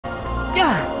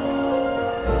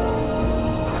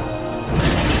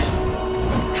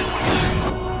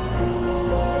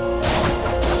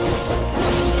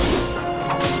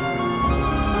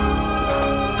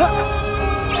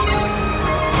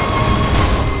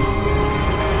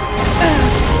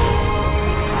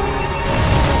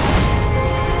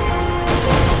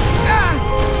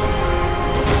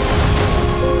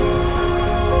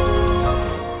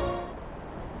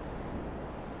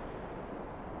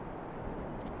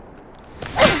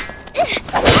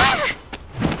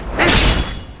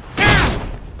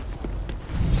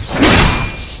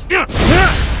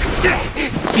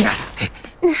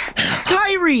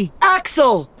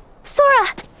Axel! Sora!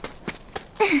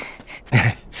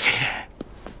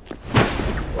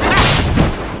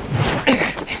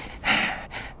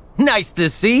 Nice to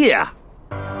see ya!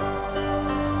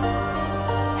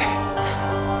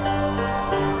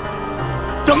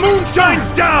 The moon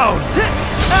shines down!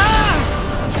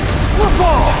 We'll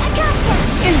fall!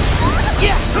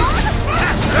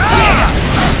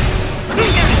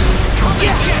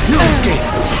 No escape!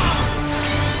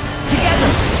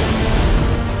 Together!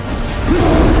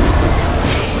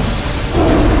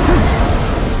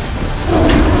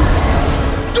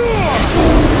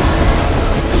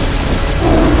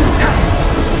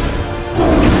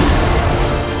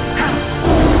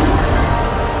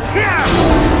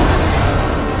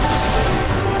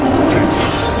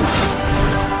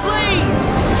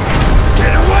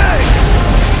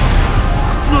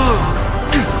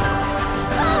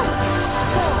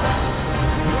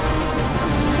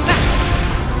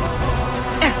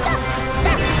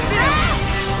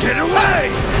 Get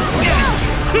away! Get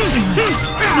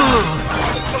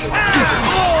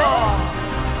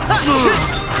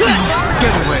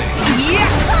away!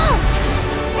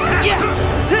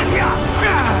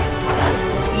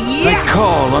 I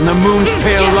call on the moon's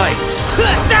pale light.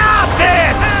 Stop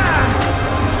it!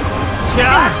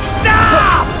 Just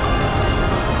stop!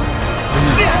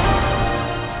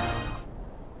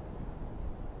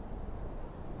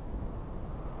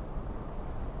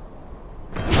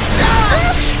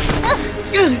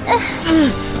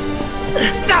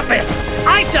 Stop it!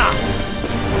 Isa!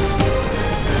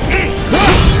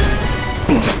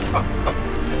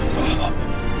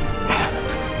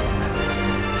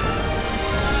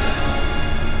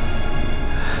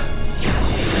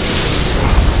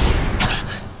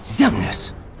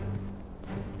 Xemnas!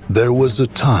 There was a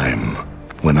time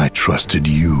when I trusted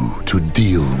you to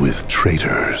deal with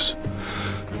traitors.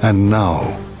 And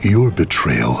now your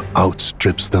betrayal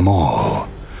outstrips them all.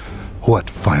 What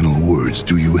final words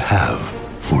do you have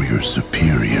for your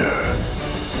superior?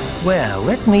 Well,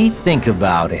 let me think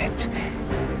about it.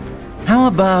 How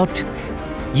about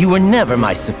you were never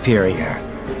my superior?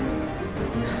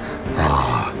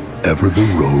 Ah, ever the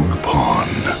rogue pawn.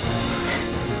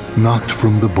 Knocked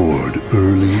from the board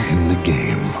early in the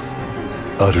game.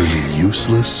 Utterly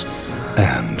useless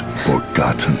and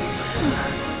forgotten.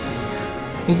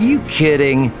 Are you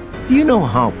kidding? Do you know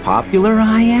how popular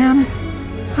I am?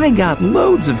 I got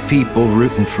loads of people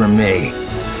rooting for me.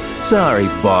 Sorry,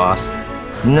 boss.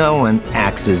 No one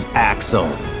axes Axel.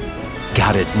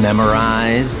 Got it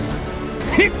memorized?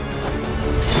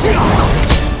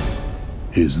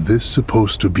 Is this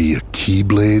supposed to be a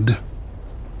Keyblade?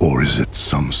 Or is it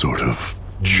some sort of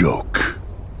joke?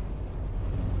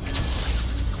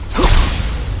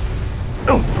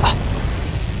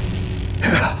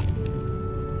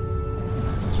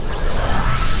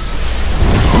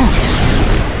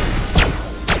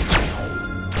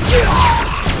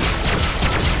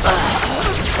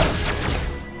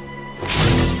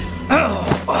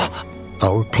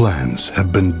 Our plans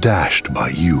have been dashed by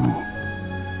you.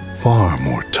 Far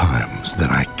more times than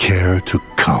I care to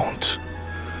count.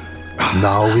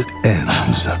 Now it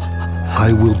ends.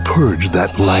 I will purge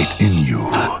that light in you.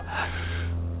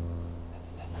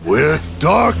 With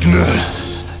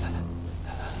darkness.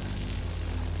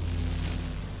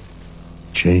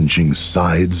 Changing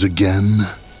sides again?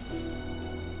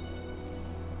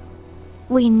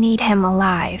 We need him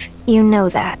alive. You know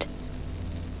that.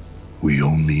 We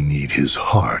only need his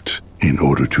heart in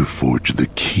order to forge the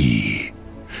key.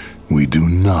 We do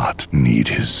not need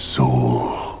his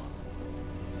soul.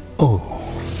 Oh,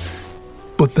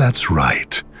 but that's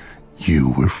right.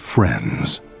 You were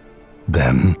friends.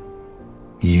 Then,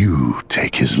 you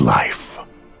take his life.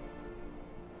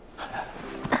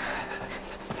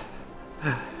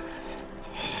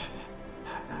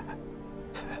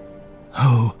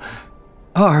 Who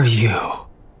are you?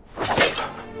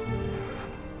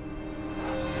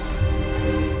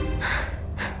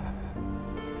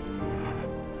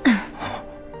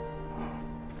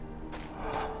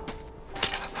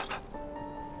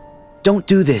 Don't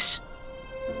do this.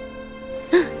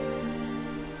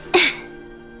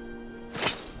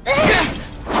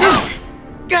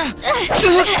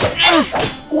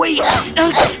 Wait!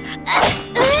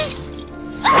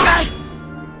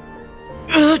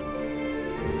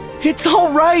 It's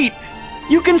all right!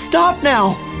 You can stop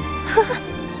now!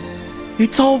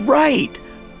 It's all right!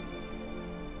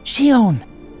 Xion!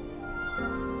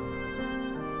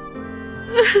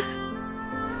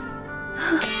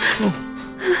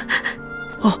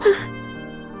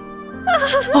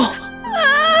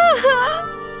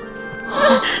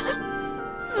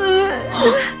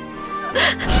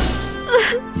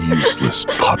 Useless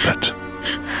puppet.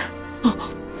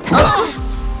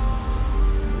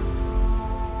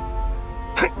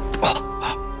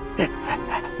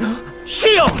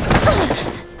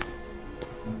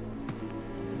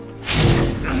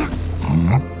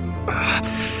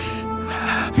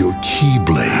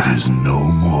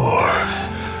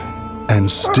 And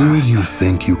still you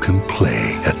think you can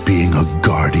play at being a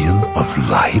guardian of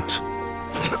light?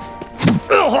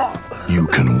 You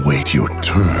can wait your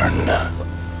turn.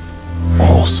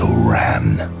 Also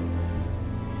ran.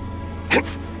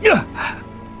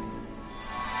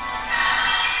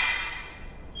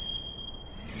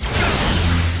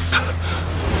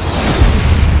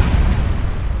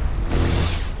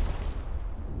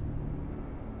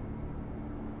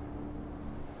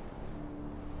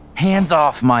 Hands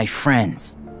off my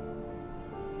friends.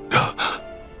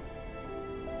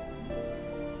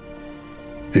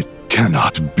 It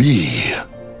cannot be.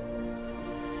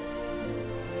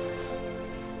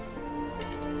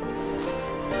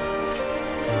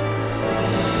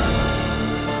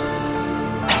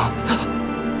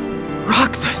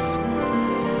 Roxas!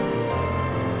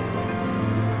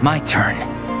 My turn.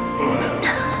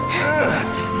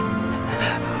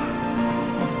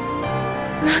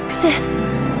 Roxas.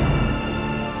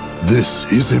 This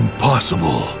is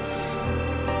impossible.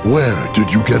 Where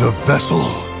did you get a vessel?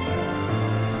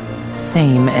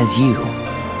 Same as you.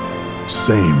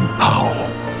 Same how?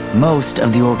 Most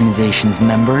of the organization's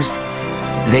members,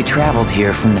 they traveled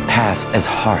here from the past as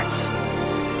hearts.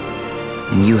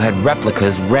 And you had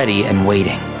replicas ready and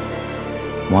waiting.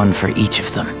 One for each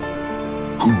of them.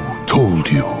 Who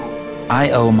told you?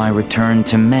 I owe my return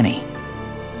to many.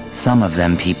 Some of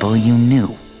them people you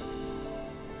knew.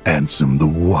 Ansem the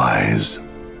Wise.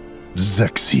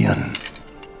 Zexion.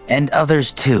 And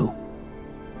others too.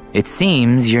 It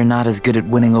seems you're not as good at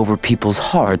winning over people's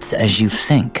hearts as you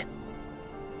think.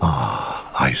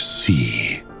 Ah, I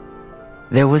see.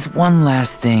 There was one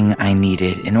last thing I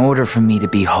needed in order for me to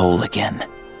be whole again.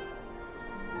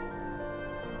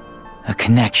 A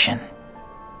connection.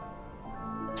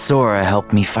 Sora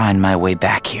helped me find my way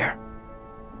back here.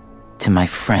 To my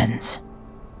friends.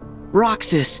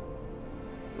 Roxas!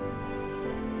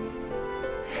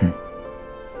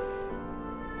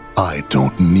 I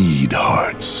don't need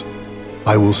hearts.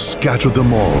 I will scatter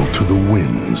them all to the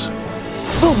winds.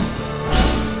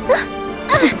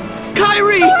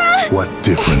 Kairi! What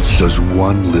difference does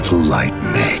one little light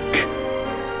make?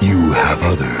 You have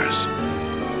others.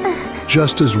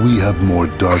 Just as we have more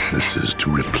darknesses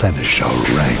to replenish our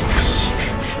ranks.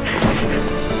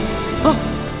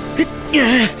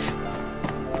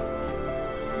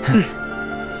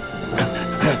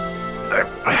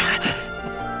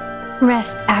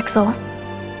 Rest, Axel.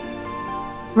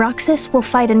 Roxas will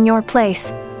fight in your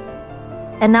place.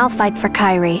 And I'll fight for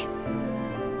Kairi.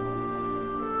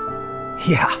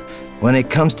 Yeah, when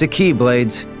it comes to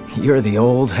Keyblades, you're the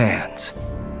old hands.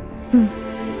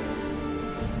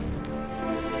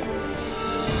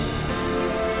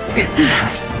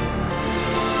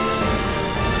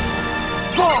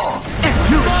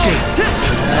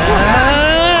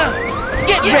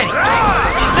 Get ready!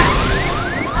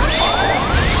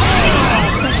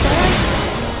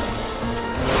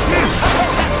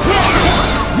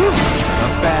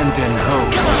 Abandon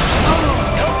hope.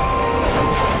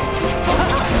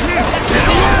 Get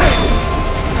away!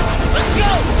 Let's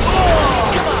go!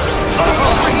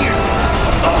 Over here!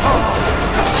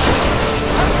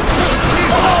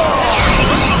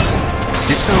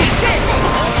 It's over.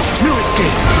 New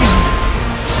escape.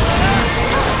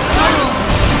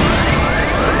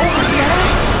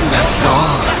 That's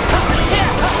all.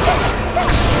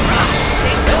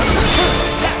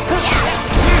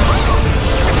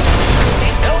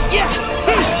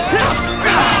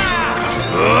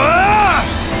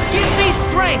 Give me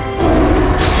strength!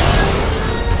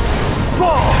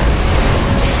 Fall!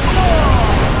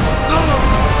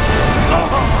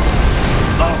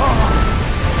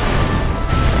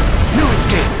 New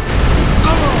escape!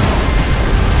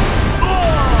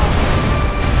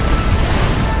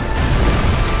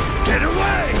 Get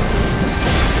away!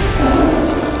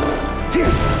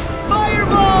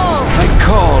 Fireball! I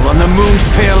call on the moon's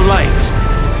pale light.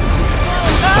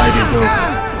 This fight is over.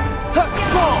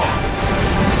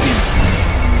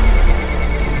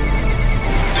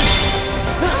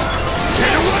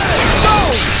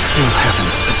 Still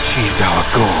haven't achieved our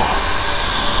goal.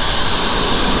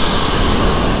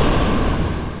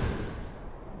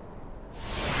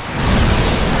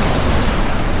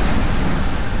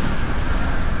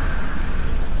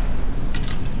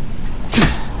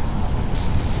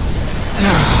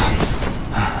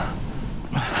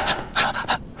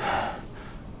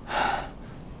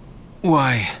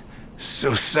 Why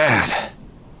so sad?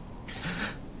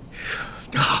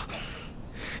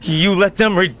 You let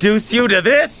them reduce you to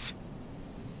this?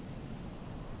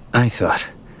 I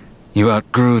thought you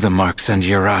outgrew the marks under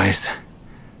your eyes.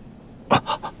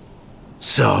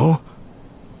 So?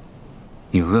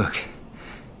 You look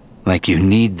Like you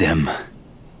need them.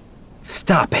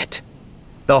 Stop it.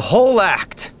 The whole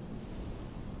act.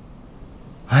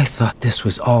 I thought this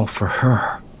was all for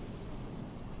her.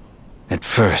 At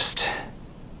first,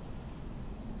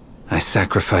 I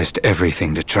sacrificed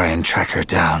everything to try and track her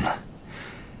down.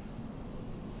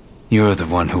 You're the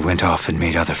one who went off and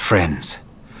made other friends.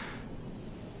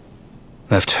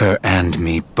 Left her and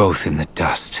me both in the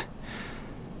dust.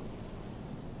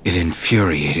 It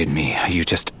infuriated me how you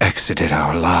just exited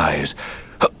our lives.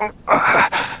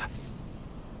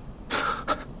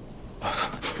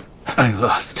 I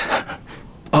lost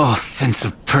all sense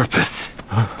of purpose.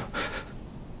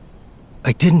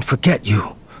 I didn't forget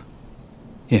you.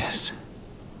 Yes,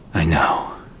 I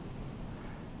know.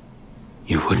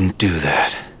 You wouldn't do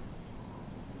that.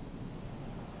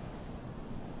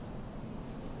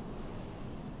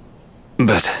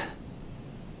 But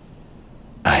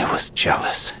I was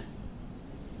jealous.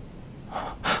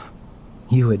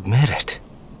 You admit it.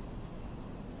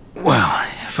 Well,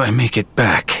 if I make it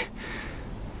back,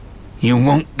 you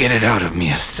won't get it out of me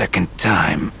a second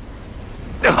time.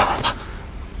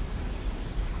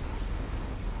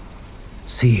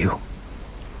 See you,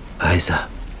 Isa.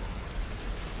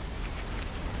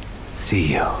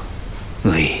 See you,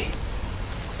 Lee.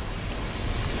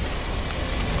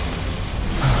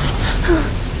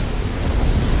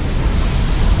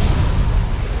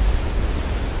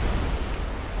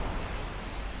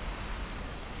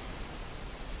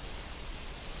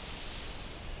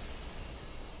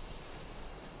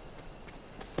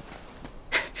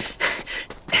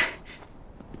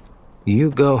 You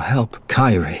go help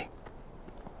Kyrie.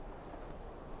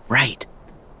 Right.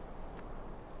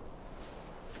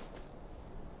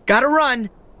 Gotta run.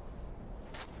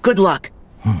 Good luck.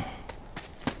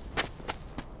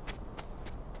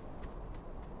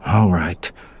 All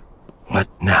right. What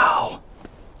now?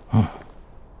 Huh?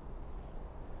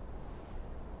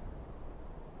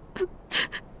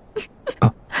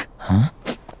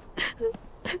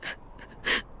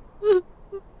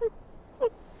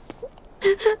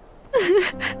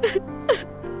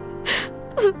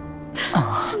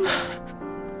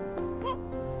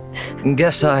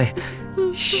 Guess I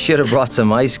should have brought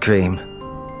some ice cream.